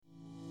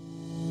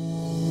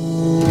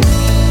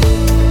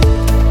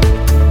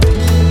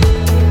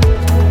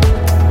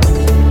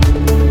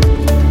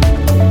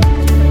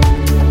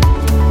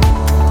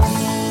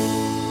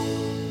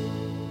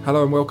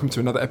and welcome to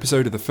another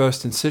episode of The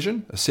First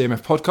Incision, a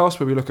CMF podcast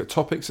where we look at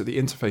topics at the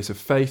interface of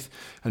faith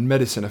and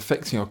medicine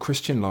affecting our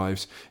Christian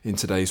lives in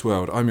today's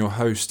world. I'm your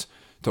host,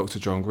 Dr.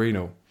 John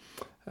Greenall.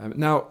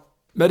 Now,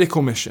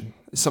 medical mission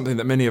is something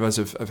that many of us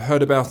have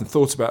heard about and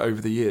thought about over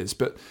the years,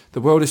 but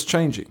the world is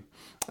changing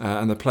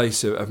and the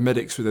place of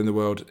medics within the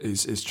world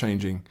is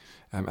changing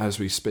as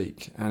we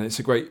speak. And it's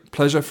a great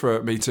pleasure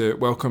for me to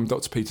welcome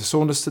Dr. Peter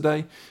Saunders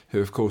today, who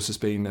of course has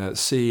been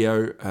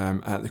CEO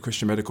at the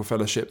Christian Medical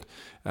Fellowship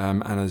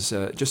and has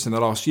just in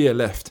the last year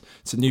left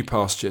to new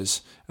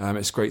pastures.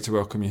 It's great to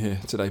welcome you here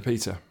today,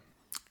 Peter.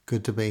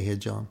 Good to be here,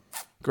 John.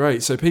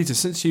 Great. So Peter,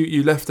 since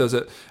you left us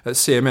at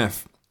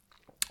CMF,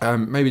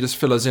 maybe just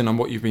fill us in on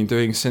what you've been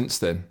doing since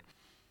then.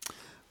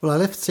 Well, I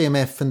left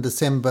CMF in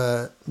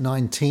December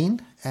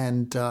 19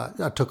 and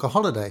I took a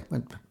holiday,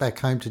 went back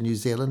home to New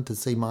Zealand to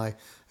see my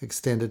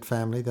extended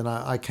family. Then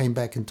I came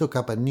back and took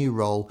up a new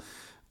role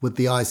with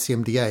the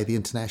ICMDA, the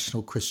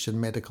International Christian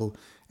Medical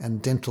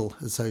and Dental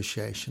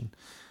Association.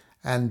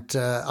 And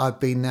I've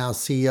been now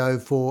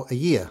CEO for a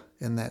year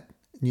in that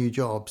new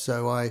job.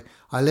 So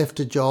I left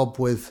a job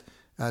with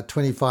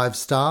 25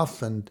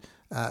 staff and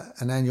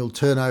an annual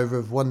turnover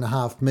of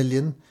 $1.5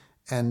 million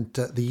and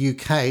the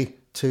UK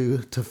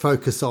to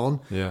focus on,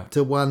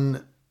 to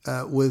one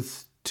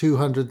with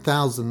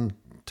 200,000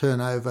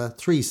 turnover,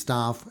 3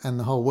 staff and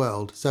the whole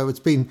world. So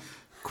it's been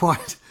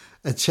quite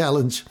a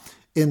challenge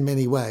in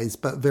many ways,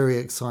 but very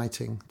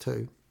exciting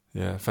too.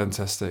 Yeah,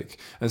 fantastic.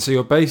 And so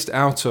you're based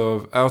out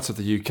of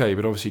the UK,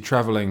 but obviously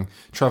traveling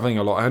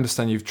a lot. I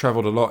understand you've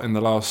traveled a lot in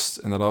the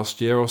last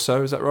year or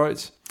so. Is that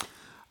right?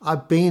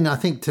 I've been, I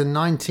think, to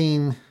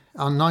 19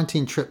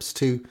 trips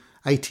to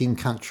 18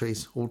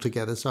 countries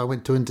altogether. So I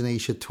went to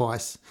Indonesia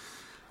twice.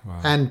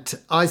 Wow. And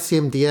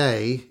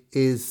ICMDA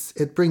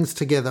it brings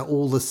together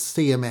all the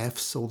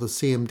CMFs or the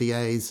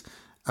CMDAs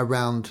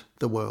around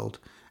the world.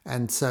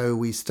 And so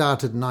we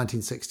started in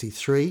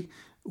 1963.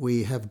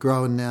 We have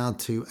grown now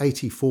to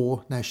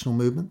 84 national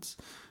movements.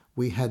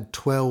 We had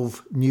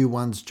 12 new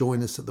ones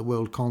join us at the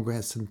World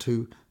Congress in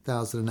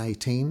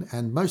 2018.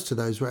 And most of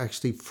those were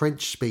actually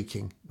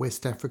French-speaking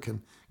West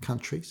African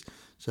countries.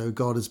 So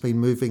God has been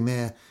moving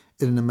there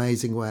in an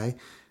amazing way.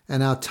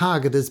 And our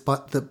target is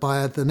that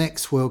by the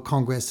next World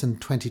Congress in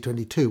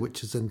 2022,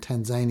 which is in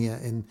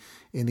Tanzania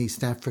in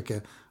East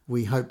Africa,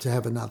 we hope to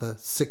have another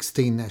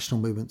 16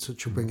 national movements,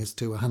 which will bring us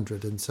to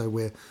 100. And so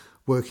we're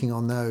working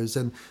on those.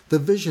 And the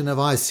vision of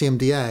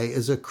ICMDA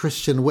is a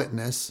Christian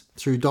witness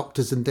through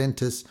doctors and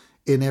dentists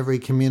in every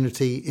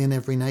community, in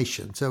every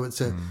nation. So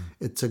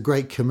it's a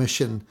great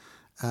commission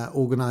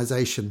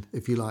organization,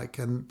 if you like.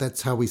 And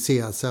that's how we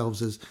see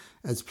ourselves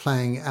as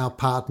playing our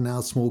part in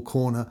our small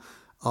corner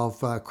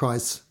of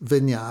Christ's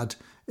vineyard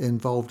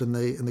involved in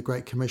the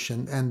Great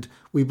Commission. And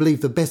we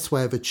believe the best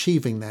way of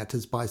achieving that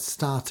is by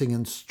starting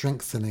and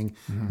strengthening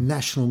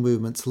national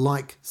movements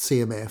like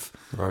CMF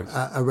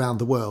around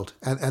the world.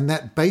 And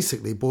that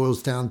basically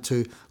boils down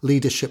to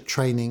leadership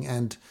training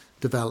and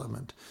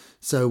development.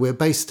 So we're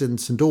based in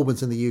St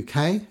Albans in the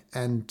UK,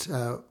 and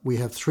we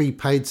have 3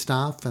 paid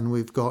staff, and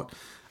we've got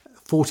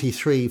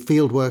 43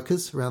 field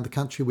workers around the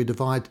country. We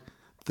divide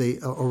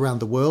around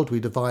the world. We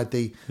divide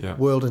the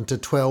world into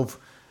 12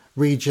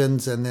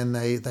 regions, and then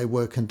they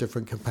work in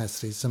different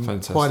capacities.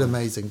 Some quite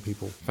amazing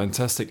people.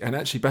 Fantastic. And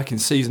actually back in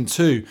season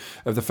 2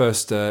 of the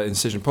First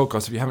Incision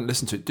podcast, if you haven't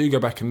listened to it, do go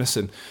back and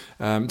listen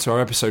to our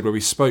episode where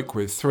we spoke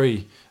with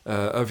 3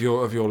 of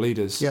your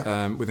leaders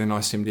within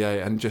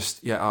ICMDA. And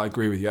just, I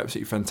agree with you,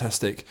 absolutely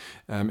fantastic,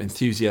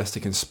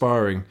 enthusiastic,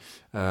 inspiring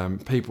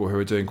people who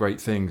are doing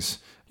great things.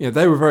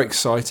 They were very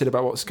excited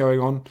about what's going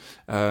on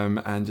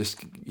and just,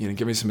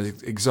 give me some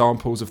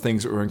examples of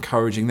things that were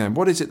encouraging them.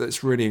 What is it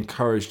that's really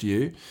encouraged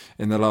you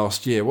in the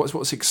last year?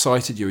 What's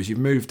excited you as you've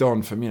moved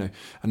on from,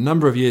 a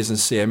number of years in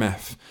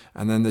CMF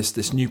and then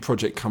this new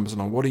project comes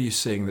along? What are you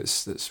seeing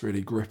that's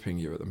really gripping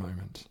you at the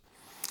moment?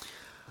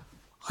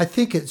 I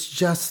think it's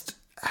just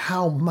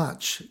how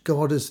much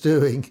God is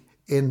doing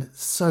in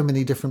so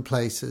many different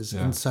places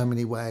in so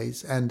many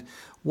ways. And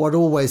what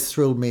always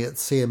thrilled me at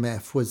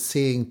CMF was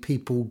seeing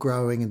people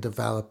growing and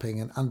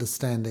developing and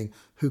understanding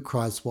who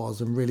Christ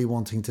was and really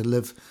wanting to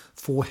live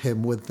for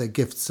him with the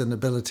gifts and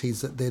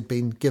abilities that they'd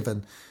been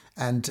given.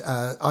 And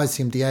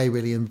ICMDA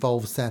really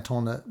involves that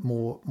on a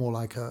more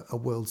like a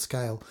world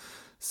scale.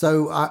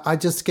 So I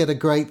just get a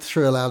great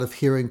thrill out of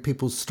hearing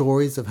people's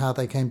stories of how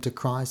they came to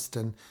Christ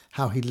and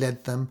how he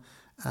led them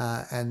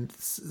and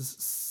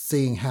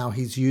seeing how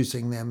he's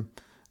using them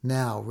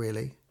now,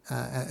 really,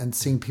 and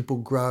seeing people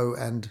grow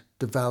and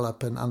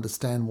develop and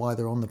understand why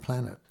they're on the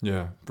planet.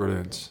 Yeah,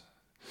 brilliant.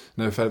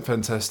 No,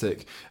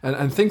 fantastic.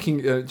 And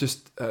thinking,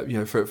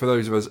 for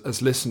those of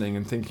us listening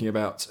and thinking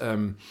about,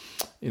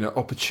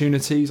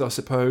 opportunities, I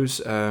suppose,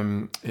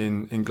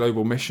 in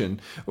global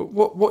mission.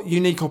 What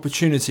unique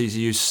opportunities are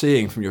you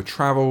seeing from your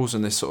travels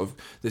and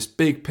this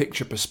big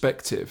picture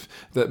perspective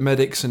that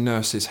medics and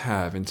nurses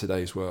have in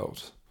today's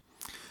world?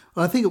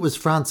 Well, I think it was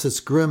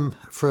Francis Grimm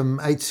from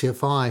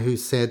HCFI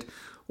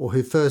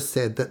who first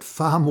said that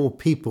far more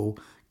people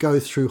go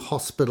through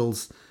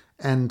hospitals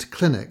and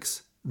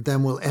clinics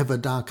than will ever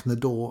darken the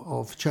door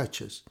of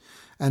churches.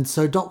 And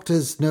so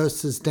doctors,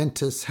 nurses,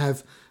 dentists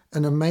have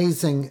an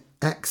amazing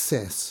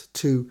access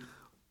to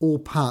all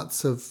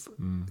parts of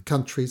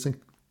countries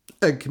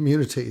and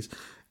communities.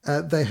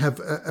 They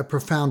have a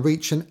profound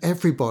reach, and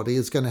everybody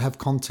is going to have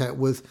contact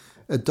with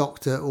a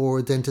doctor or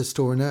a dentist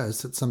or a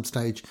nurse at some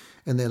stage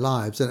in their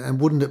lives. And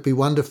wouldn't it be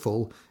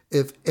wonderful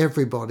if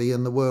everybody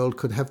in the world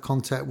could have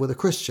contact with a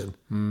Christian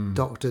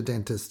doctor,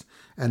 dentist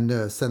and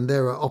nurse? And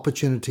there are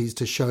opportunities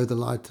to show the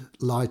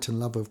light and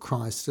love of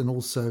Christ, and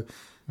also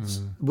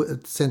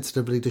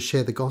sensitively to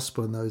share the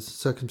gospel in those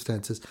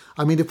circumstances.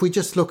 I mean, if we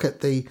just look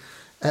at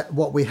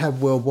what we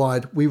have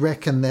worldwide, we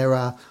reckon there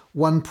are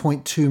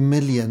 1.2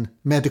 million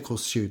medical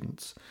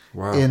students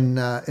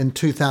in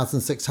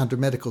 2,600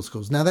 medical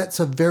schools. Now, that's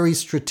a very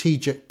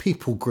strategic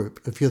people group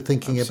if you're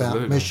thinking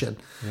about mission.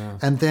 Yeah.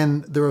 And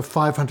then there are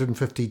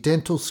 550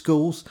 dental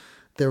schools.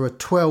 There are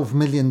 12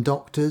 million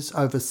doctors,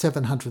 over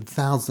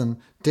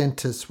 700,000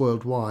 dentists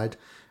worldwide.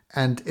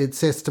 And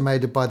it's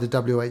estimated by the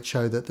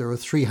WHO that there are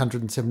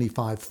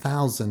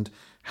 375,000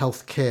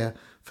 healthcare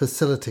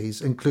facilities,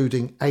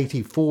 including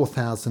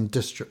 84,000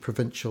 district,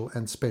 provincial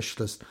and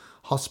specialist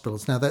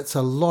hospitals. Now, that's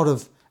a lot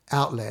of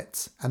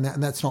outlets, and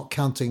that's not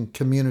counting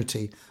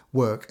community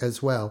work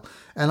as well.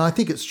 And I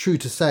think it's true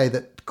to say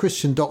that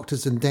Christian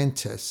doctors and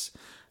dentists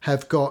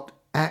have got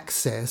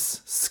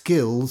access,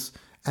 skills,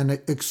 and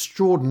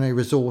extraordinary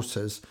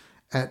resources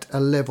at a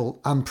level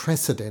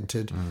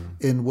unprecedented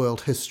in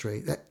world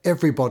history.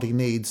 Everybody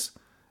needs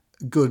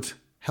good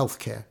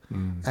healthcare,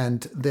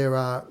 and there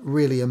are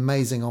really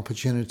amazing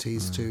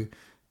opportunities to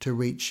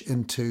reach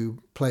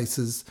into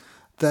places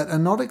that are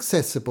not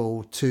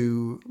accessible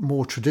to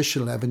more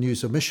traditional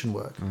avenues of mission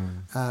work,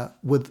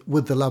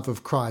 with the love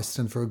of Christ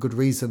and for a good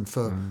reason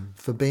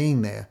for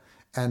being there.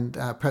 And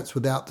perhaps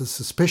without the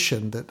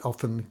suspicion that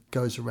often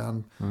goes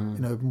around,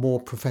 more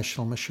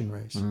professional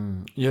missionaries.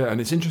 Yeah,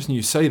 and it's interesting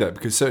you say that,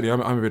 because certainly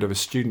I'm a bit of a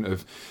student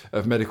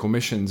of medical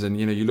missions, and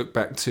you look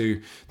back to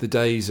the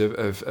days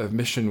of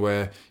mission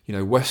where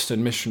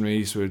Western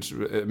missionaries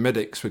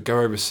medics would go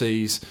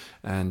overseas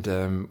and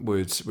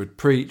would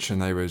preach, and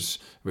they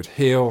would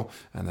heal,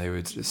 and they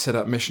would set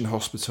up mission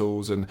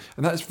hospitals, and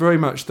that's very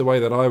much the way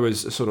that I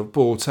was sort of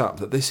brought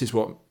up, that this is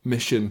what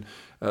mission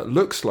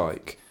looks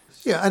like.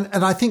 Yeah,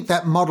 and I think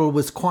that model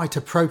was quite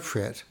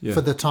appropriate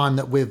for the time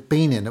that we've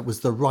been in. It was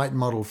the right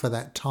model for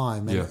that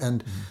time.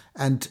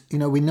 And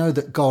we know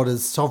that God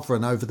is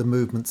sovereign over the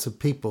movements of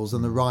peoples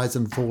and the rise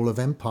and fall of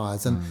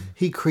empires, and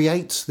he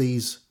creates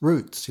these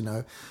routes,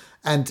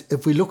 And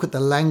if we look at the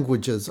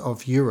languages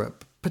of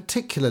Europe,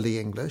 particularly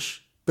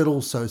English, but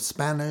also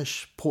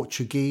Spanish,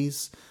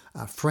 Portuguese,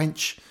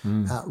 French,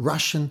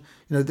 Russian,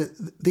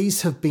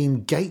 these have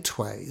been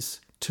gateways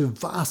to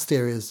vast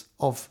areas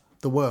of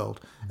the world,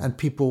 and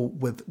people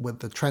with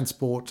the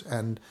transport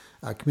and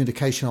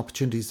communication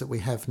opportunities that we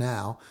have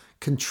now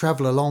can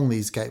travel along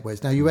these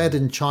gateways. Now, you add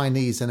in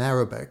Chinese and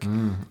Arabic,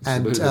 and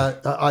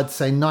I'd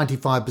say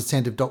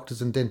 95% of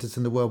doctors and dentists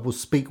in the world will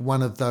speak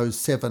one of those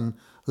 7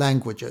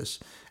 languages,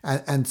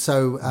 and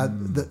so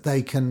that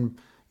they can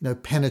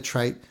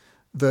penetrate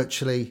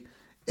virtually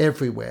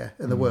everywhere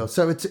in the world.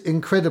 So it's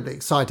incredibly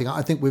exciting.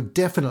 I think we've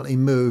definitely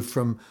moved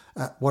from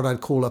what I'd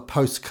call a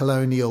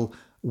post-colonial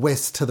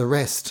West to the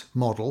rest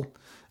model,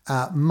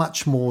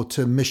 much more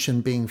to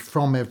mission being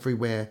from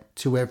everywhere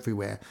to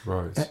everywhere.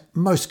 Right.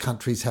 Most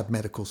countries have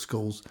medical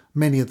schools.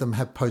 Many of them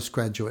have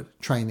postgraduate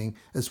training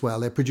as well.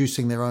 They're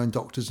producing their own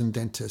doctors and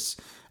dentists,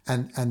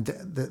 and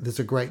there's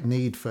a great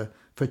need for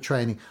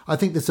training. I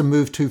think there's a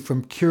move too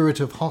from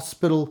curative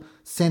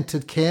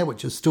hospital-centered care,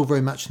 which is still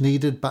very much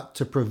needed, but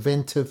to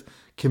preventive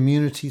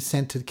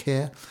community-centered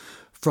care,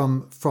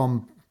 from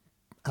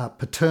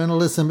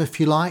paternalism, if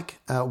you like,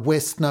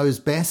 West knows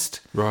best,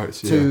 right?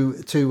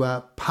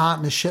 To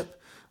partnership,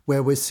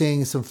 where we're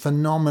seeing some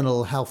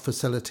phenomenal health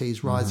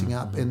facilities rising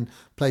up in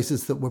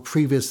places that were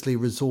previously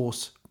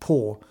resource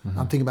poor.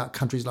 I'm thinking about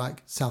countries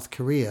like South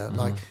Korea,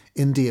 like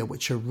India,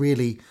 which are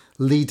really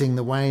leading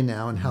the way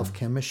now in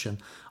healthcare mission.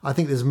 I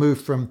think there's a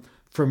move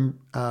from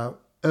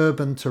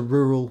urban to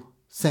rural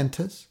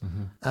centres,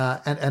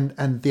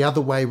 and the other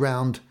way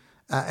round.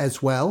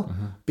 As well,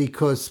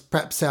 because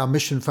perhaps our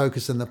mission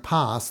focus in the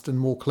past and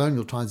more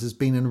colonial times has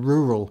been in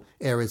rural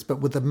areas, but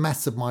with the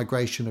massive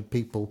migration of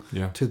people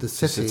to the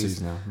cities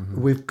now.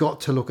 We've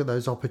got to look at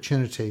those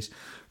opportunities.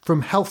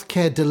 From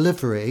healthcare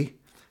delivery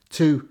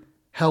to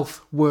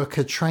health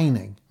worker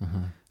training.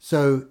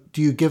 So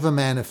do you give a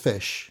man a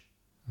fish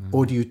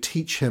or do you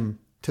teach him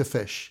to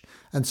fish?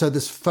 And so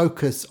this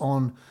focus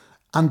on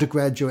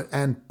undergraduate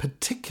and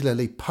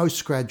particularly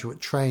postgraduate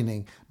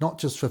training, not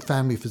just for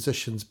family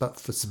physicians, but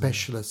for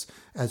specialists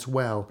as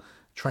well,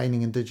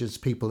 training Indigenous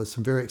people. There's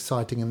some very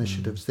exciting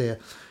initiatives there.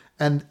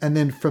 And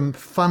then from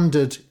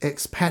funded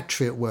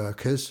expatriate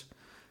workers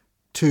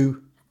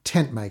to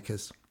tent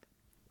makers.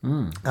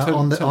 On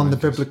the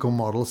biblical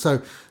model.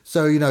 So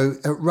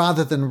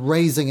rather than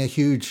raising a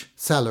huge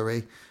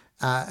salary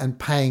and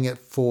paying it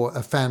for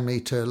a family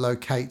to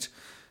locate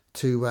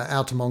to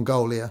Outer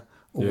Mongolia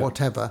or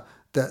whatever,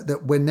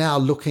 that we're now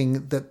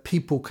looking that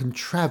people can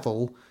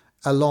travel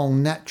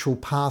along natural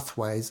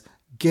pathways,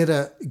 get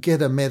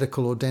a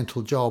medical or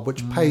dental job,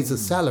 which pays a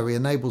salary,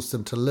 enables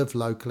them to live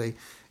locally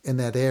in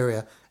that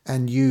area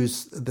and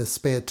use the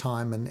spare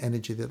time and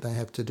energy that they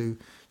have to do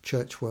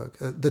church work.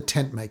 The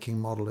tent making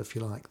model, if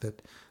you like,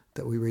 that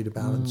we read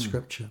about in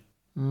Scripture.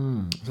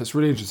 That's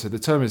really interesting. The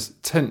term is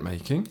tent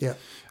making. Yeah.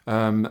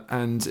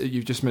 And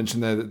you've just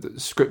mentioned there that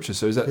Scripture.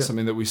 So is that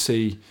something that we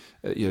see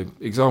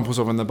examples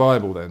of in the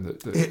Bible then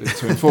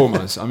to inform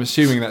us? I'm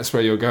assuming that's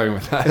where you're going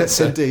with that.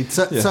 So, indeed.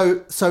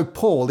 So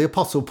Paul, the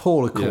Apostle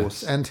Paul, of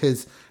course, and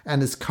his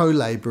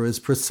co-laborers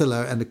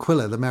Priscilla and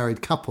Aquila, the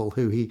married couple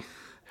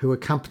who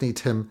accompanied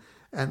him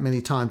at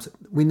many times,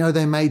 we know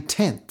they made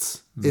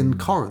tents in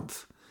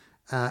Corinth.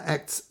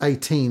 Acts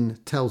 18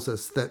 tells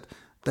us that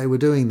they were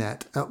doing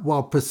that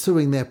while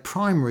pursuing their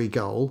primary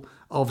goal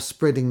of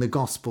spreading the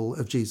gospel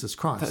of Jesus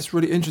Christ. That's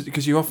really interesting,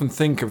 because you often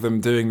think of them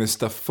doing this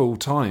stuff full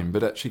time,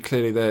 but actually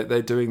clearly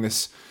they're doing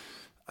this,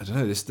 I don't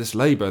know, this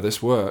labour,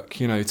 this work,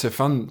 to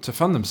fund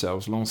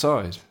themselves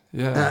alongside.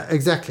 Yeah,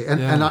 exactly.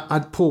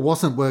 And Paul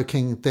wasn't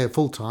working there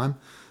full time,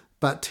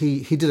 but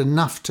he did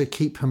enough to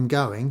keep him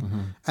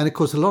going. And of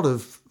course, a lot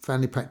of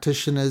family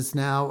practitioners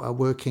now are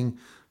working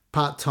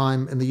part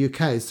time in the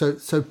UK,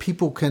 so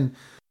people can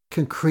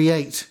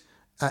create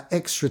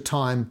extra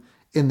time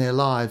in their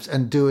lives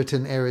and do it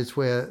in areas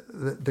where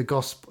the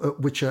gospel,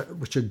 which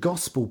are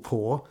gospel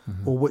poor,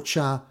 or which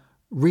are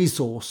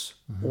resource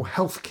or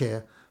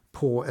healthcare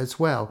poor as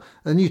well.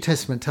 The New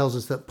Testament tells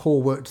us that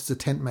Paul worked as a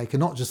tent maker,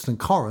 not just in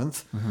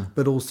Corinth,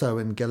 but also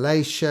in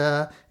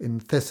Galatia, in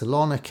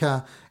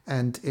Thessalonica,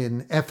 and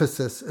in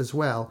Ephesus as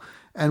well.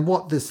 And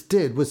what this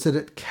did was that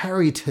it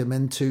carried him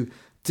into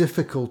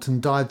difficult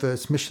and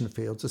diverse mission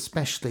fields,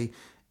 especially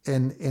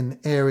in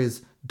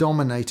areas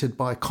dominated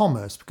by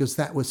commerce, because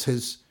that was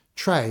his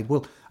trade.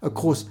 Well, of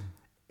course,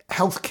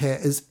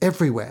 healthcare is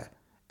everywhere,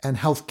 and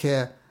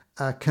healthcare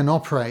can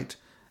operate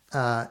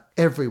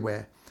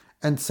everywhere.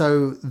 And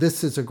so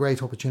this is a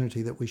great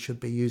opportunity that we should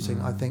be using,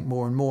 I think,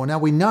 more and more. Now,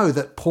 we know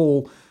that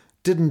Paul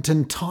didn't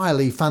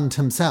entirely fund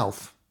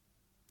himself.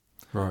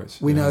 Right.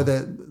 We know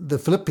that the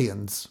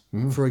Philippians,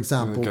 for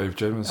example, gave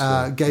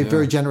generously. Gave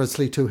very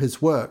generously to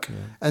his work. Yeah.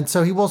 And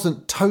so he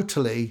wasn't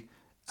totally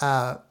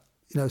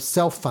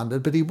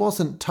self-funded, but he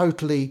wasn't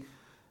totally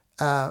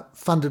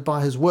funded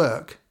by his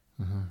work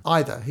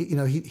either.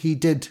 He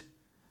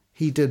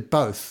did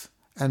both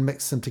and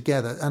mixed them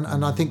together.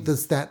 And I think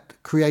there's that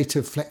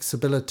creative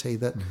flexibility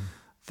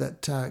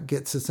that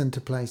gets us into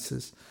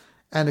places.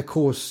 And of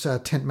course,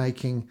 tent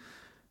making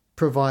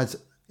provides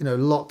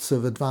lots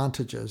of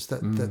advantages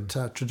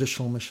that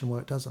traditional mission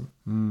work doesn't.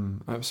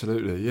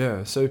 Absolutely,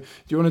 yeah. So do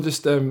you want to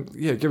just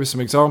give us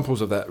some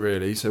examples of that,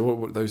 really? So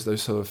what those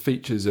sort of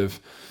features of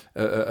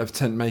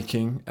tent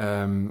making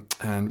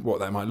and what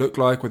that might look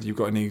like, whether you've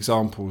got any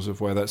examples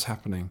of where that's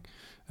happening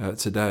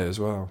today as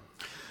well?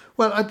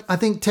 Well, I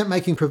think tent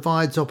making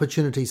provides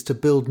opportunities to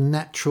build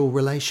natural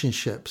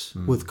relationships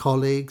with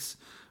colleagues,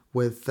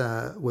 with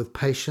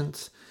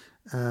patients,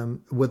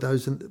 with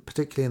those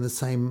particularly in the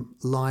same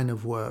line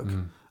of work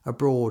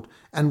abroad,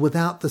 and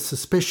without the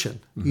suspicion.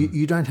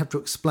 You don't have to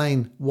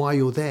explain why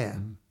you're there.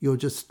 You're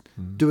just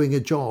doing a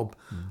job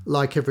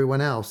like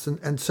everyone else.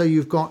 And so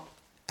you've got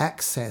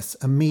access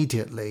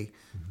immediately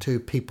to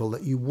people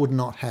that you would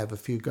not have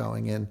if you're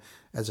going in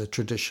as a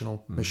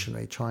traditional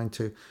missionary, trying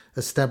to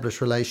establish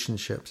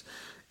relationships.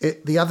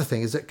 The other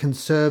thing is it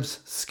conserves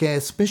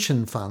scarce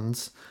mission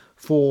funds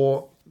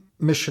for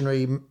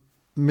missionary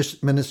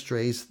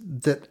ministries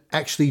that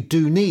actually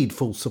do need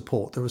full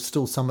support. There are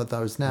still some of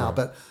those now,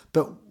 right.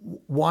 but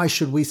why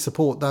should we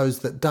support those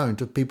that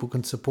don't if people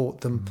can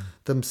support them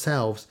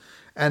themselves?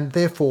 And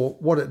therefore,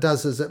 what it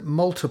does is it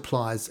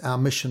multiplies our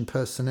mission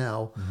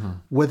personnel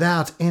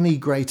without any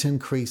great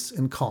increase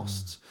in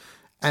costs.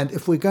 And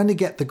if we're going to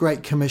get the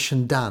Great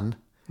Commission done,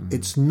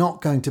 it's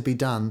not going to be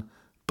done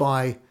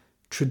by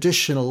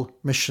traditional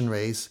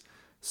missionaries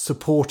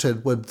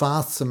supported with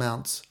vast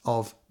amounts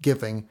of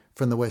giving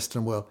from the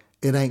Western world.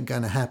 It ain't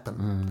going to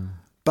happen.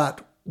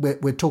 But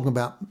we're talking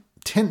about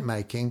tent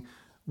making.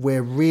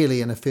 We're really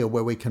in a field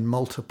where we can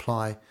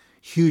multiply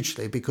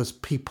hugely because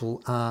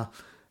people are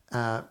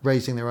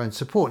raising their own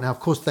support. Now, of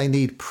course, they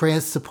need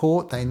prayer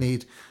support. They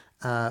need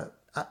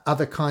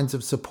other kinds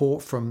of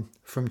support from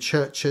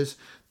churches.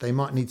 They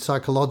might need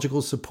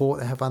psychological support.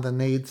 They have other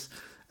needs,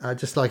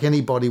 just like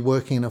anybody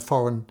working in a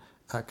foreign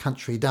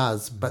country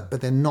does. But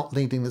they're not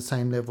needing the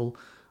same level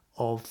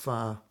of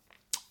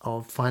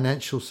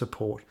financial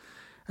support.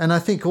 And I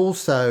think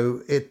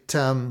also it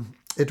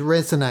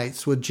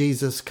resonates with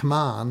Jesus'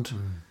 command,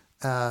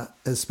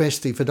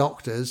 especially for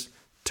doctors,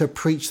 to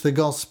preach the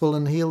gospel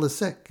and heal the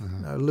sick.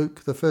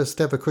 Luke, the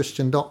first ever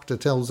Christian doctor,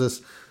 tells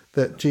us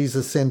that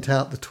Jesus sent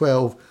out the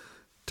 12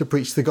 to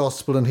preach the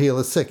gospel and heal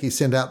the sick. He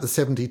sent out the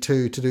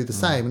 72 to do the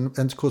same.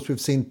 And of course,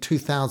 we've seen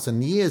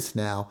 2,000 years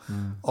now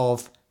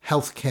of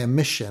healthcare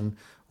mission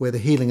where the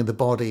healing of the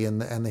body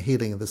and the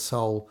healing of the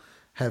soul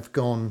have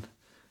gone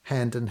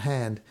hand in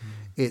hand.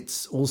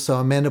 It's also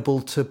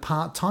amenable to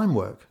part-time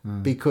work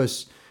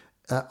because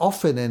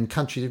often in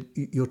countries,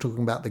 you're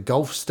talking about the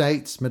Gulf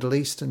states, Middle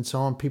East and so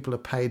on, people are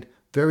paid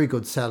very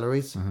good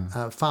salaries,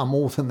 far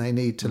more than they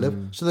need to live.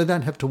 So they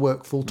don't have to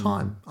work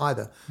full-time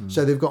either.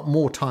 So they've got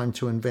more time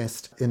to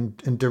invest in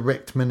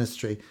direct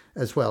ministry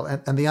as well.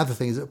 And the other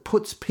thing is it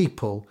puts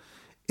people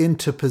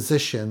into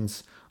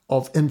positions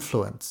of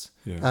influence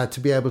to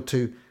be able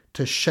to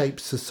shape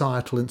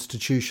societal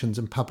institutions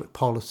and public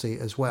policy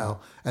as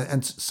well.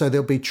 And so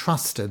they'll be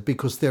trusted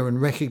because they're in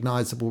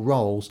recognisable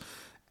roles,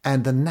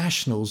 and the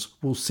nationals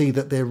will see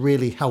that they're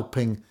really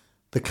helping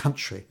the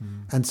country.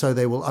 And so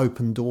they will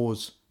open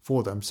doors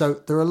for them. So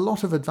there are a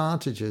lot of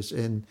advantages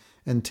in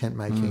tent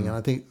making, and I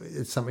think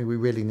it's something we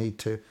really need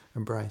to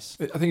embrace.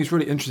 I think it's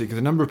really interesting because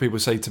a number of people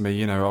say to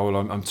me,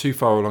 I'm too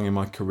far along in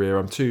my career,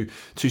 I'm too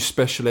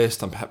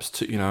specialist, I'm perhaps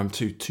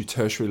too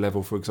tertiary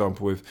level, for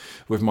example,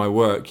 with my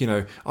work.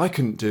 I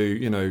couldn't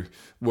do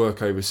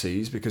work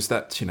overseas because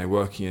that's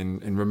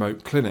working in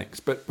remote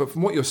clinics. But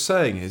from what you're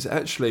saying is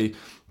actually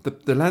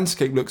the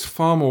landscape looks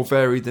far more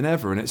varied than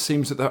ever, and it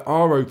seems that there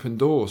are open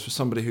doors for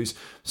somebody who's,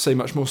 say,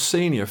 much more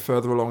senior,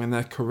 further along in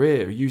their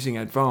career, using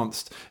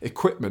advanced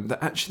equipment,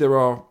 that actually there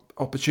are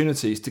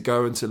opportunities to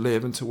go and to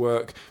live and to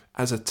work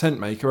as a tent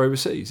maker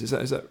overseas. Is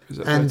that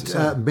fair to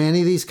say? Many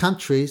of these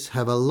countries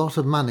have a lot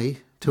of money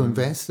to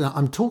invest. Now,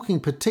 I'm talking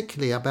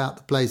particularly about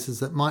the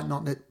places that might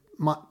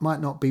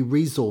not be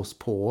resource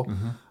poor,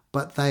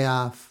 but they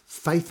are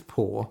faith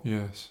poor.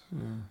 Yes.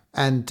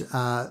 Yeah.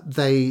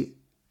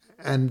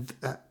 And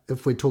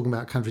if we're talking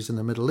about countries in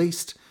the Middle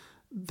East,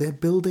 they're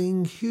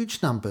building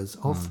huge numbers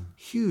of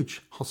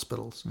huge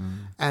hospitals,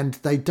 and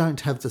they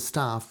don't have the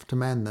staff to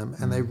man them,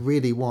 and they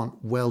really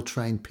want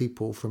well-trained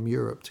people from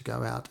Europe to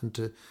go out and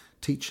to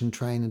teach and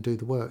train and do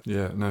the work.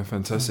 Yeah, no,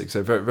 fantastic.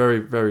 So very, very,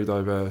 very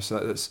diverse.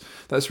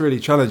 That's really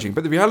challenging.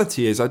 But the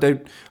reality is, I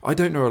don't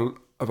know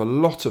of a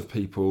lot of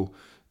people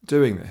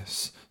doing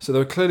this. So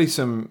there are clearly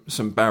some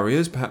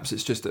barriers. Perhaps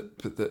it's just that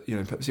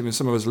perhaps even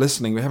some of us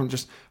listening, we haven't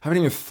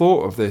even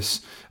thought of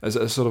this as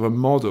a sort of a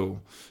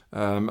model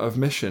of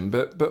mission.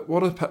 But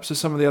what are perhaps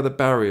some of the other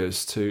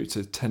barriers to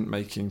tent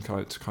making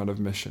kind of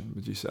mission,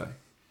 would you say?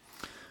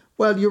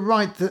 Well, you're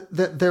right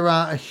that there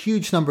are a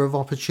huge number of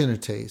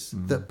opportunities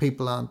that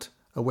people aren't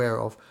aware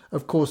of.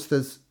 Of course,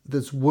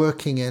 there's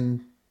working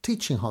in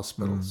teaching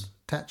hospitals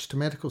attached to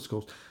medical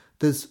schools.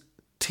 There's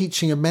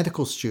teaching of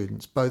medical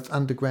students, both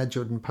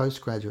undergraduate and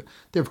postgraduate.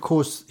 There are, of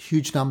course,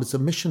 huge numbers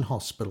of mission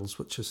hospitals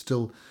which are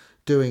still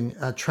doing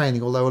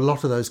training, although a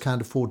lot of those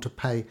can't afford to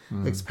pay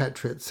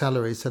expatriate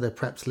salaries, so they're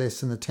perhaps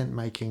less in the tent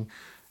making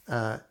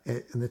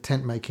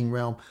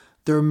realm.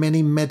 There are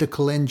many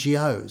medical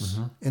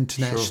NGOs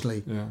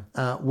internationally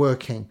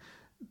working.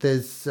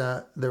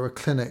 There are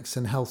clinics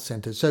and health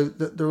centres, so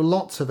there are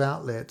lots of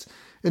outlets.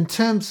 In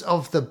terms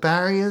of the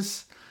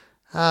barriers,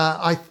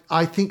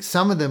 I think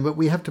some of them, but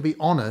we have to be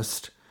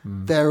honest,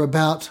 they're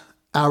about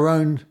our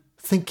own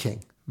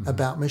thinking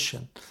about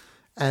mission.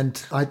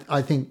 And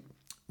I think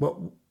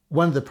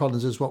one of the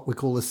problems is what we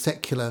call the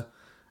secular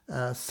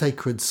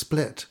sacred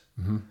split.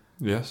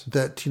 Yes.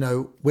 That,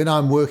 when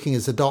I'm working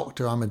as a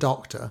doctor, I'm a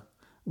doctor.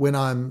 When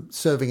I'm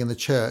serving in the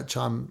church,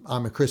 I'm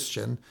a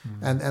Christian,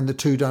 and the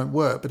two don't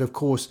work. But of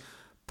course,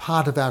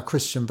 part of our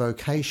Christian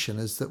vocation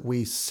is that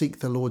we seek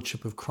the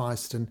Lordship of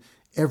Christ in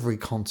every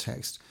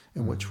context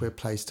in which we're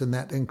placed, and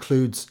that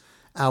includes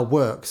our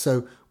work.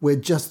 So we're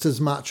just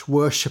as much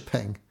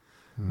worshipping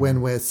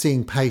when we're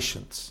seeing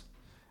patients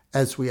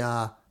as we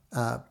are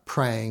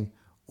praying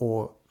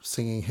or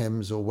singing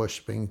hymns or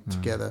worshipping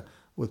together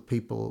with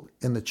people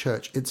in the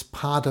church. It's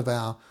part of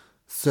our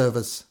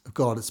service of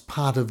God. It's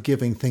part of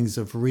giving things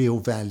of real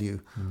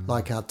value,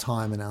 like our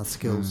time and our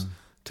skills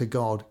to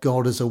God.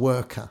 God is a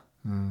worker.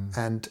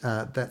 And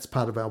that's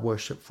part of our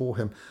worship for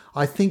him.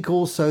 I think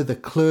also the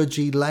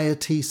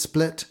clergy-laity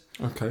split,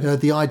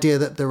 the idea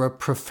that there are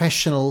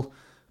professional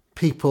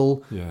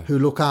people who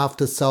look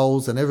after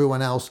souls and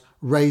everyone else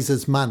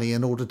raises money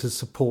in order to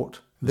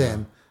support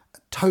them.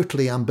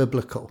 Totally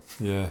unbiblical.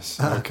 Yes.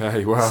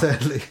 Okay. Wow.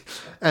 Certainly.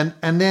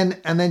 And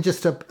then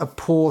just a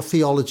poor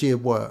theology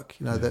of work.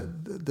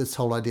 This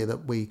whole idea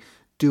that we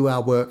do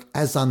our work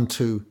as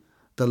unto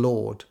the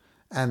Lord,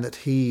 and that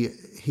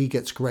he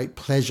gets great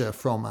pleasure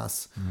from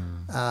us,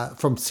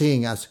 from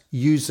seeing us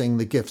using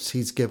the gifts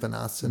he's given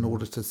us in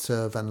order to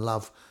serve and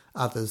love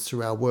others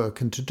through our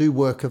work, and to do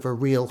work of a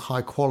real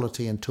high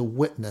quality, and to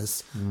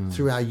witness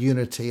through our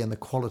unity and the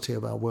quality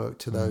of our work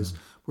to those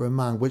we're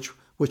among,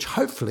 which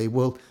hopefully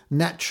will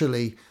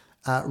naturally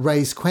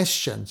raise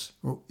questions.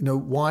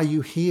 Why are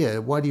you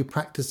here? Why do you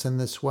practice in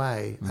this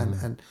way?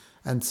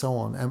 And so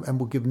on. And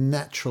will give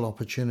natural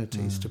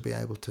opportunities to be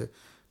able to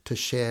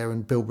share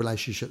and build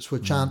relationships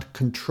which aren't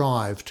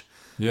contrived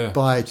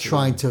by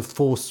trying to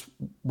force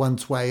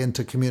one's way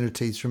into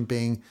communities from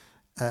being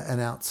an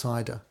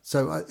outsider.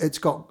 So it's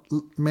got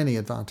many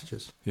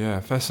advantages. Yeah,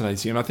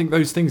 fascinating. And I think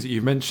those things that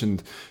you've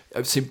mentioned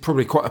seem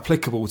probably quite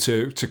applicable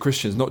to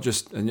Christians, not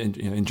just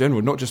in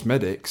general, not just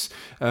medics.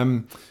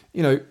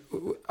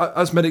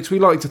 As medics, we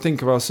like to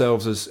think of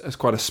ourselves as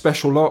quite a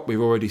special lot.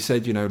 We've already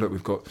said, that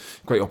we've got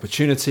great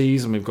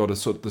opportunities and we've got the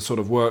sort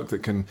of work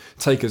that can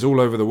take us all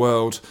over the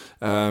world.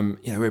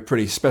 We're a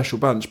pretty special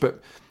bunch,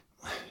 but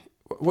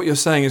what you're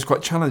saying is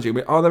quite challenging.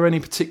 Are there any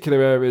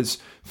particular areas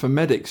for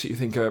medics that you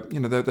think are,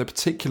 there are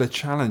particular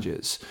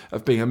challenges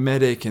of being a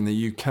medic in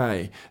the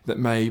UK that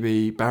may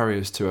be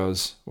barriers to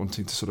us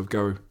wanting to sort of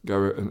go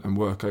and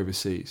work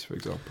overseas, for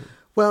example?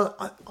 Well,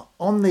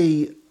 on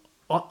the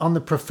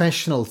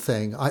professional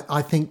thing,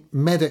 I think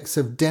medics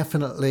have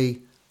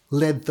definitely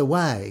led the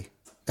way.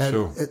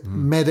 Sure.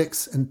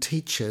 Medics and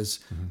teachers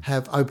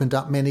have opened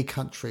up many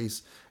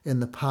countries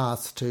in the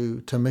past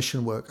to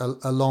mission work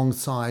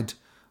alongside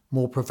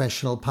more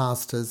professional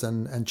pastors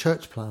and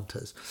church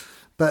planters.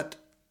 But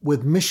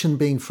with mission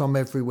being from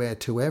everywhere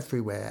to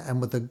everywhere, and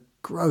with the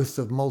growth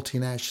of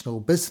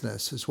multinational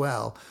business as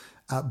well,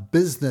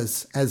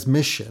 business as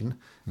mission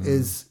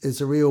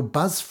is a real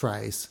buzz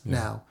phrase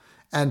now.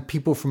 And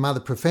people from other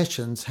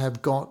professions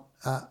have got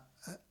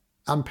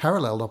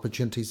unparalleled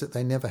opportunities that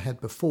they never had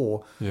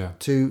before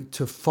to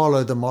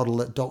follow the model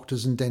that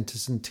doctors and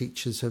dentists and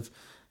teachers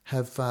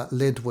have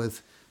led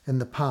with in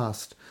the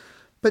past.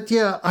 But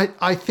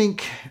I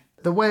think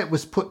the way it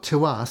was put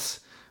to us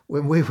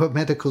when we were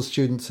medical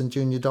students and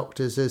junior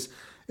doctors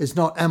is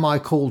not, am I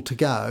called to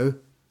go,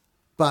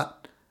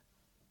 but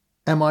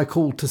am I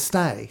called to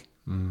stay?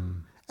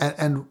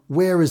 And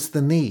where is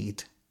the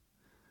need?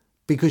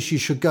 Because you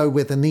should go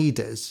where the need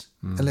is,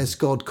 unless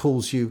God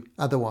calls you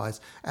otherwise.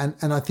 And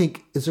I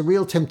think it's a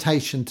real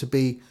temptation to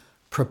be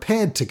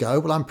prepared to go.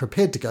 Well, I'm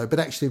prepared to go, but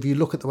actually if you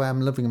look at the way I'm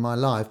living my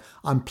life,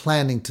 I'm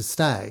planning to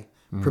stay.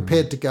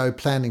 Prepared to go,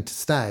 planning to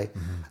stay.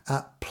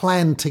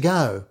 Plan to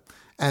go.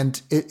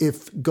 And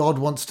if God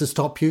wants to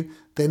stop you,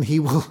 then he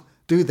will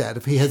do that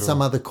if he has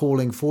some other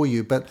calling for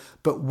you. But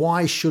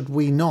why should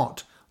we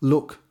not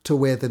look to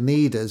where the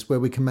need is, where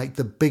we can make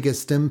the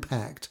biggest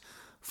impact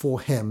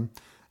for him,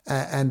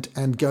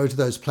 and go to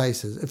those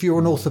places? If you're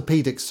an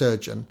orthopedic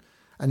surgeon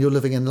and you're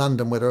living in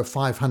London where there are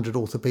 500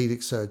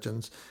 orthopedic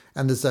surgeons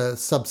and there's a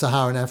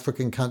sub-Saharan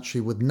African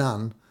country with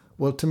none,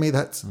 well, to me,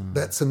 that's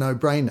a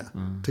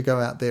no-brainer to go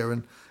out there.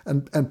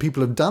 And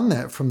people have done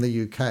that from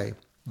the UK.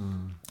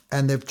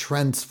 And they've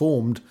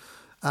transformed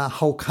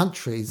whole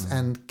countries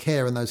and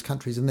care in those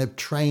countries. And they've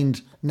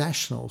trained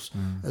nationals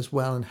as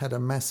well and had a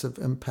massive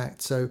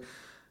impact. So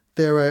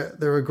there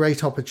are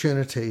great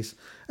opportunities.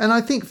 And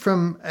I think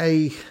from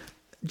a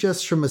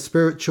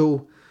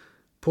spiritual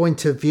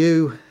point of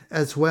view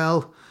as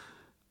well,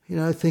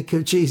 think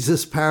of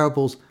Jesus'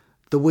 parables,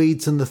 the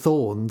weeds and the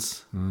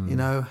thorns,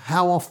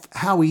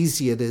 how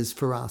easy it is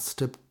for us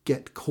to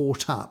get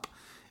caught up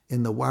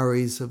in the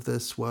worries of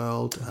this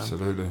world,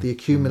 the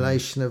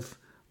accumulation of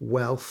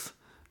wealth,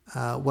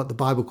 what the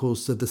Bible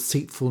calls the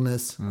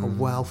deceitfulness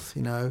of wealth,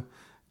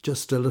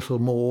 just a little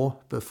more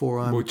before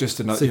I'm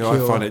secure.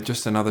 I find it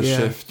just another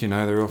shift,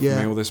 they're offering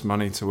me all this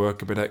money to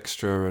work a bit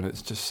extra and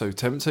it's just so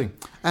tempting.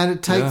 And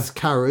it takes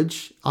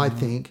courage, I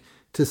think,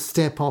 to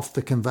step off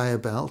the conveyor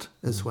belt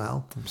as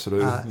well,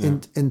 absolutely,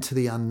 into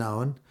the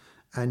unknown,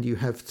 and you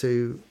have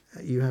to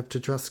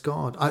trust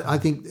God. I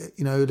think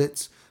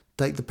let's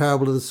take the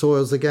parable of the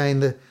soils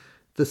again,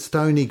 the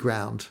stony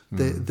ground,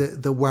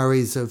 the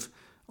worries of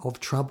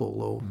trouble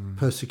or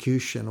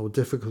persecution or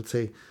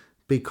difficulty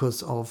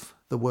because of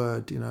the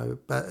word.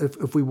 But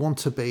if we want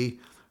to be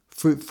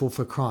fruitful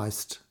for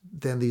Christ,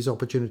 then these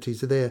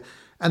opportunities are there,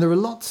 and there are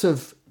lots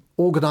of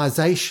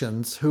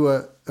organizations who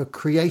are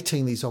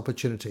creating these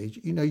opportunities.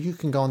 You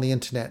can go on the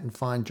internet and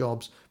find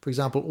jobs, for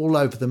example, all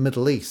over the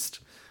Middle East,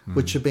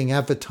 which are being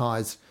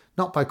advertised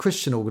not by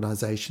Christian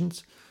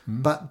organizations,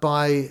 but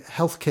by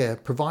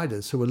healthcare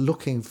providers who are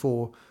looking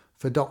for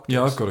doctors.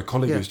 Yeah, I've got a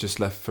colleague who's just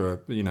left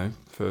for the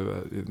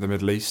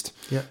Middle East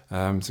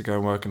to go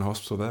and work in a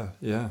hospital there.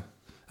 Yeah.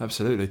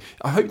 Absolutely.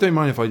 I hope you don't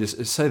mind if I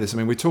just say this. I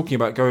mean, we're talking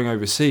about going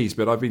overseas,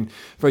 but I've been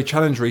very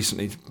challenged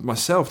recently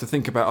myself to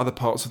think about other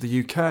parts of the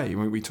UK.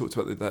 We talked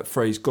about that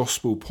phrase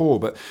gospel poor,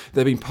 but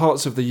there have been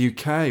parts of the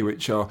UK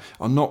which are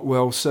not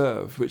well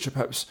served, which are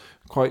perhaps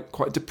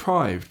quite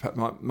deprived.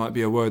 Perhaps might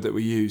be a word that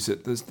we use,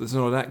 that there's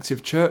not an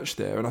active church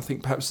there. And I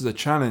think perhaps there's a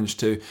challenge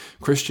to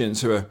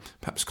Christians who are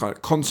perhaps kind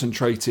of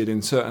concentrated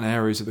in certain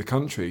areas of the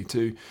country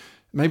to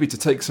maybe to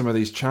take some of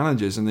these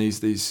challenges and these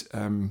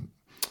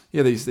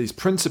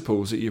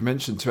principles that you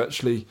mentioned to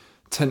actually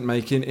tent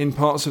making in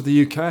parts of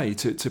the UK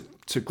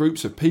to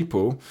groups of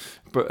people,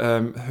 but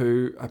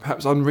who are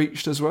perhaps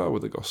unreached as well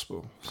with the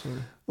gospel. So.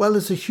 Well,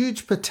 there's a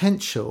huge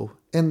potential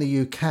in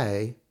the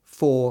UK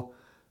for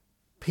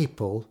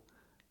people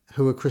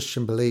who are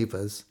Christian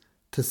believers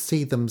to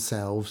see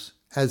themselves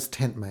as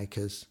tent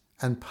makers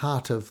and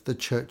part of the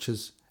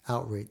church's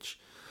outreach.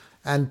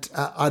 And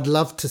I'd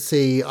love to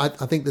see, I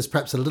think there's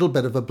perhaps a little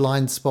bit of a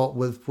blind spot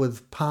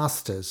with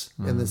pastors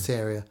in this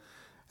area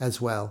as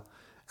well.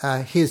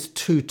 here's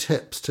 2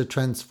 tips to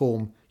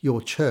transform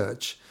your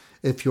church.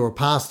 If you're a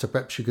pastor,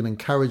 perhaps you can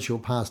encourage your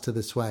pastor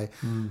this way.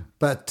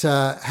 But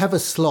have a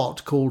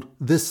slot called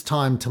This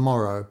Time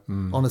Tomorrow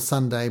on a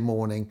Sunday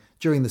morning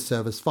during the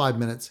service, 5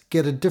 minutes.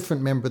 Get a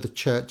different member of the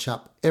church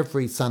up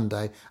every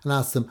Sunday and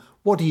ask them,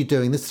 what are you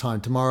doing this time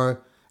tomorrow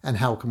and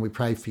how can we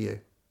pray for you?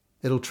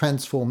 It'll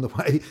transform the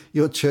way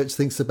your church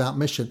thinks about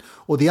mission.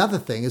 Or the other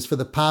thing is for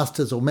the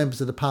pastors or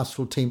members of the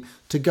pastoral team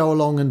to go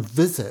along and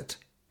visit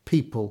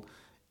people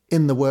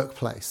in the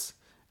workplace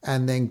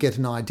and then get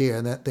an idea,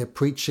 and that their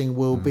preaching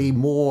will be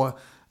more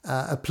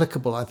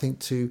applicable, I think,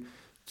 to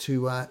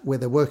where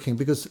they're working.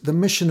 Because the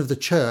mission of the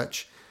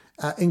church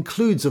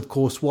includes, of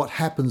course, what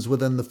happens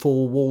within the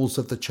 4 walls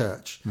of the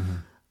church.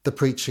 The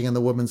preaching and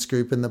the women's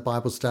group and the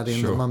Bible study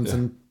and the mums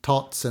and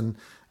tots and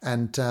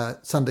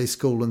Sunday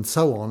school and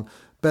so on.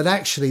 But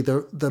actually,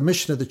 the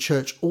mission of the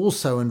church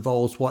also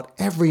involves what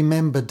every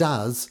member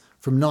does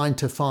from 9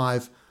 to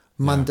 5,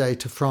 Monday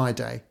to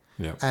Friday.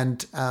 Yeah.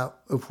 And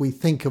if we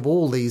think of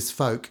all these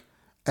folk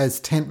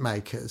as tent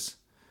makers,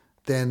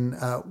 then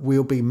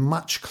we'll be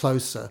much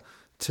closer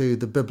to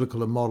the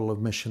biblical model of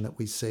mission that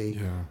we see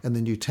in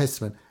the New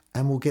Testament.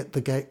 And we'll get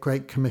the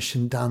Great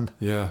Commission done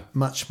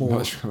much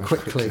more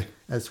quickly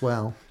as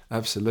well.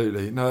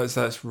 Absolutely. No,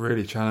 that's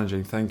really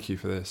challenging. Thank you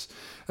for this.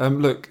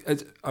 Look,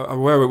 I'm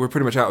aware we're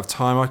pretty much out of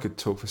time. I could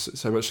talk for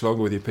so much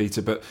longer with you,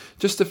 Peter, but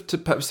just to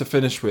perhaps to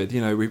finish with,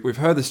 we've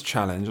heard this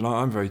challenge, and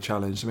I'm very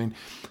challenged. I mean,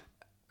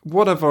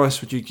 what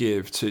advice would you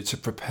give to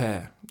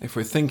prepare if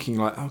we're thinking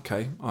like,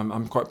 okay,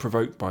 I'm quite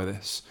provoked by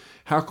this?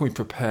 How can we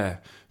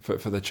prepare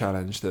for the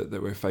challenge that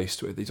we're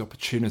faced with, these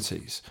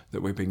opportunities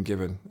that we've been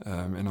given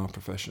in our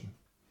profession?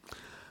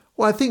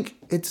 Well, I think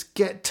it's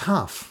get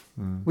tough.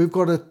 We've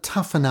got to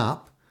toughen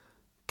up,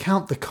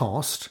 count the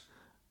cost,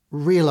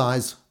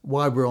 realise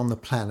why we're on the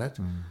planet,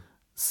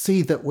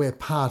 see that we're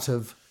part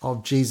of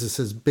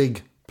Jesus's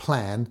big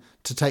plan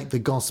to take the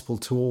gospel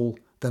to all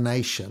the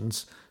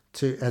nations,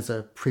 as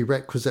a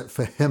prerequisite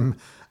for him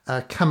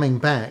coming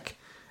back,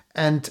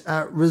 and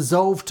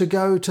resolve to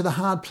go to the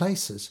hard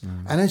places.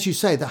 And as you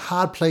say, the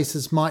hard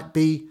places might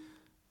be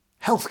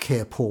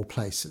healthcare poor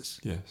places.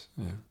 Yes,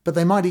 yeah. But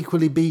they might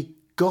equally be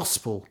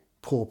gospel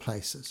poor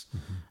places.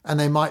 And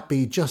they might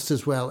be just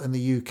as well in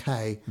the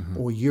UK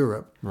or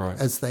Europe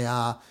as they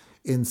are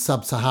in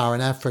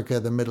sub-Saharan Africa,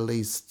 the Middle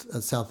East,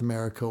 South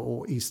America,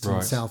 or East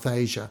and South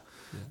Asia.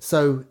 Yeah.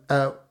 So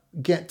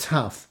get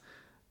tough,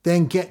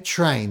 then get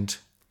trained.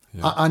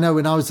 Yeah. I know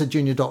when I was a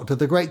junior doctor,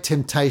 the great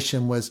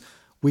temptation was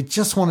we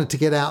just wanted to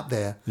get out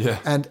there. Yeah.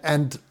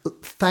 And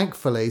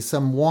thankfully,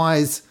 some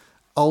wise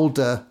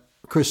older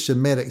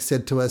Christian medic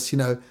said to us,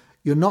 you're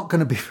not going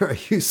to be very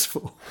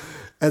useful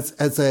as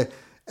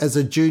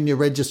a junior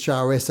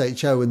registrar or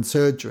SHO in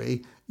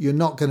surgery. You're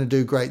not going to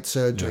do great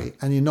surgery,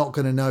 and you're not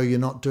going to know you're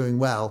not doing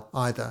well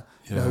either.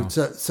 Yeah.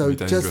 So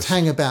just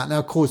hang about. Now,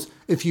 of course,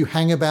 if you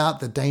hang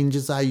about, the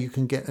dangers are you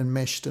can get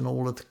enmeshed in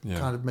all of the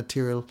kind of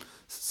material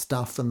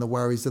stuff and the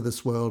worries of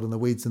this world and the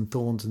weeds and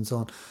thorns and so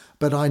on.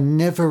 But I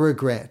never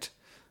regret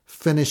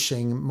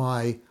finishing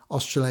my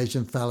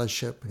Australasian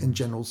fellowship in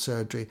general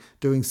surgery,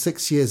 doing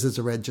 6 years as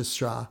a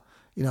registrar.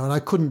 And I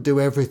couldn't do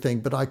everything,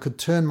 but I could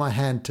turn my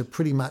hand to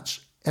pretty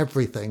much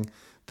everything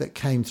that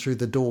came through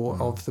the door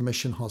of the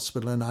mission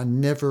hospital. And I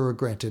never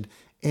regretted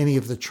any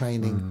of the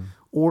training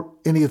or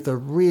any of the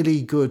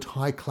really good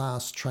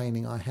high-class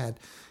training I had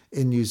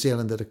in New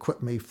Zealand that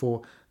equipped me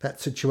for that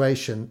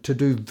situation to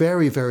do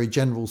very, very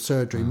general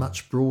surgery,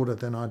 much broader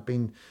than I'd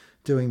been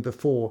doing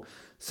before.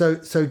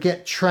 So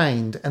get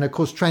trained. And of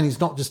course, training is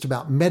not just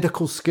about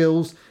medical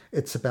skills.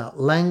 It's about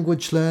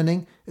language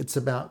learning. It's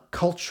about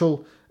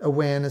cultural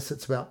awareness.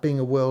 It's about being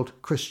a world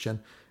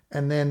Christian.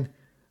 And then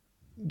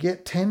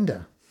get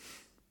tender.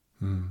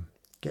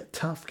 Get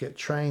tough, get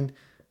trained,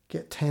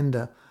 get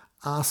tender.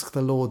 Ask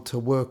the Lord to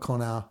work on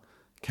our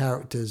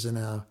characters and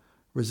our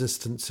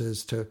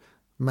resistances, to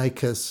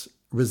make us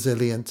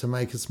resilient, to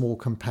make us more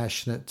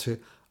compassionate, to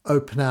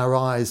open our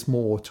eyes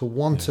more, to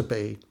want to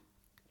be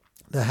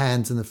the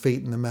hands and the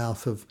feet and the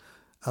mouth of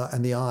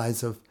and the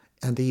eyes of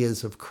and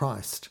ears of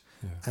Christ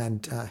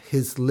and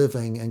his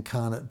living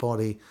incarnate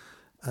body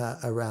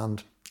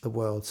around the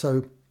world.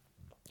 So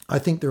I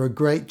think there are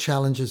great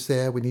challenges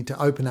there. We need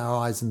to open our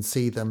eyes and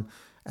see them.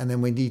 And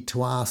then we need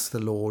to ask the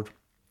Lord,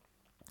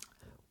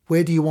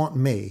 where do you want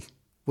me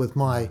with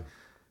my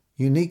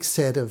unique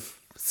set of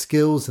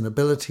skills and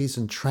abilities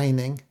and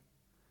training?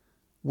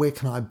 Where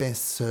can I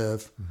best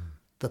serve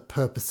the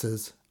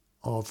purposes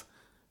of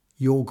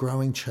your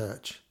growing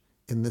church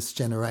in this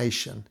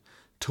generation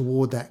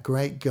toward that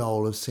great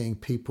goal of seeing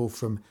people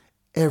from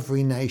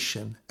every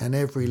nation and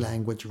every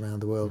language around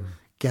the world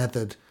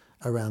gathered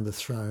around the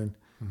throne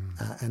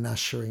and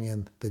ushering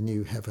in the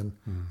new heaven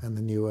and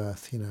the new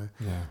earth,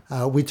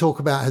 We talk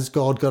about, has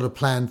God got a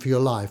plan for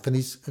your life? And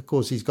he's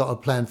got a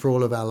plan for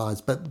all of our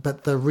lives.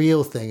 But the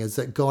real thing is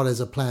that God has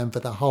a plan for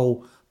the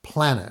whole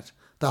planet,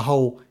 the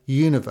whole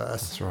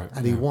universe. That's right.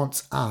 And he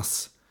wants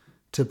us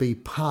to be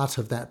part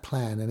of that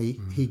plan. And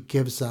he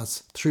gives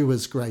us, through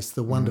his grace,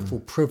 the wonderful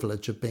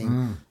privilege of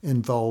being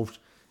involved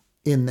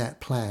in that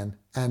plan.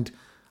 And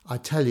I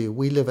tell you,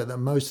 we live at the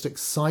most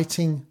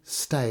exciting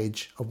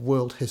stage of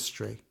world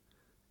history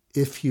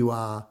if you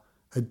are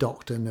a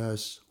doctor,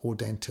 nurse, or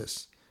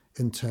dentist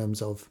in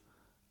terms of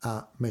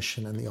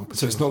mission and the opportunity.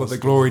 So it's not that the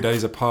glory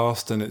days are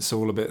past and it's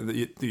all a bit that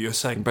you're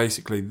saying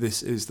basically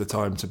this is the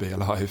time to be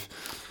alive.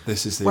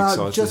 This is the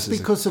exciting. Well, just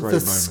because of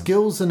the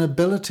skills and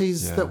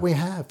abilities that we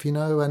have,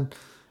 and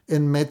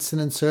in medicine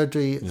and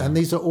surgery, and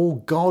these are all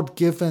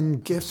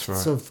God-given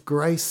gifts of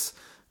grace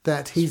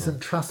that He's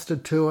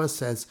entrusted to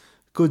us as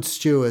good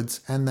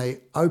stewards, and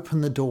they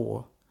open the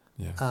door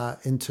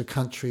into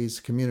countries,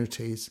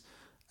 communities,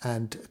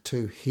 and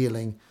to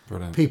healing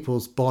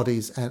people's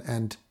bodies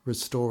and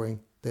restoring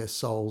their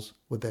souls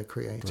with their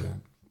Creator.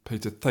 Brilliant.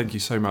 Peter, thank you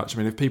so much. I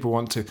mean, if people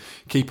want to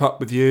keep up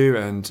with you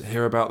and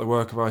hear about the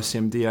work of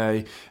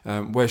ICMDA,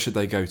 where should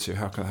they go to?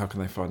 How can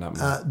they find out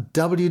more?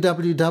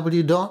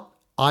 www.icmda.net,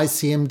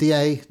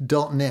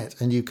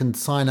 and you can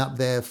sign up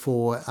there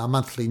for our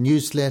monthly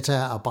newsletter,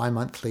 our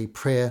bi-monthly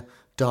prayer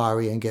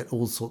diary, and get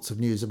all sorts of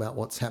news about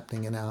what's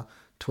happening in our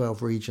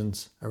 12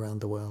 regions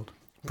around the world.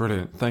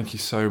 Brilliant. Thank you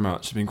so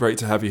much. It's been great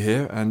to have you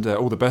here, and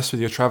all the best with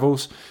your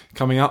travels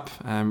coming up.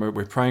 And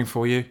we're praying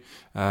for you.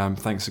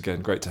 Thanks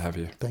again. Great to have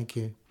you. Thank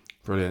you.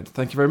 Brilliant.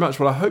 Thank you very much.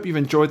 Well, I hope you've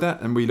enjoyed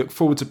that, and we look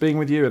forward to being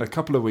with you in a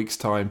couple of weeks'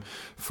 time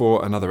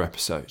for another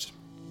episode.